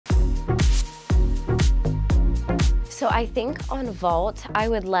So I think on vault, I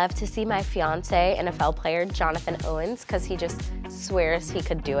would love to see my fiance, NFL player Jonathan Owens, because he just swears he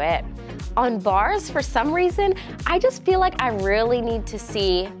could do it. On bars, for some reason, I just feel like I really need to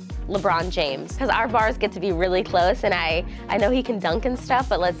see LeBron James, because our bars get to be really close, and I know he can dunk and stuff,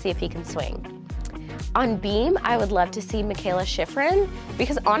 but let's see if he can swing. On beam, I would love to see Michaela Schifrin,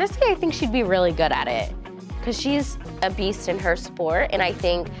 because honestly, I think she'd be really good at it, because she's a beast in her sport, and I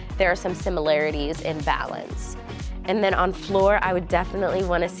think there are some similarities in balance. And then on floor, I would definitely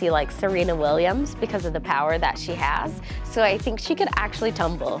want to see like Serena Williams because of the power that she has. So I think she could actually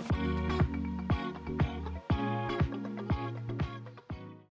tumble.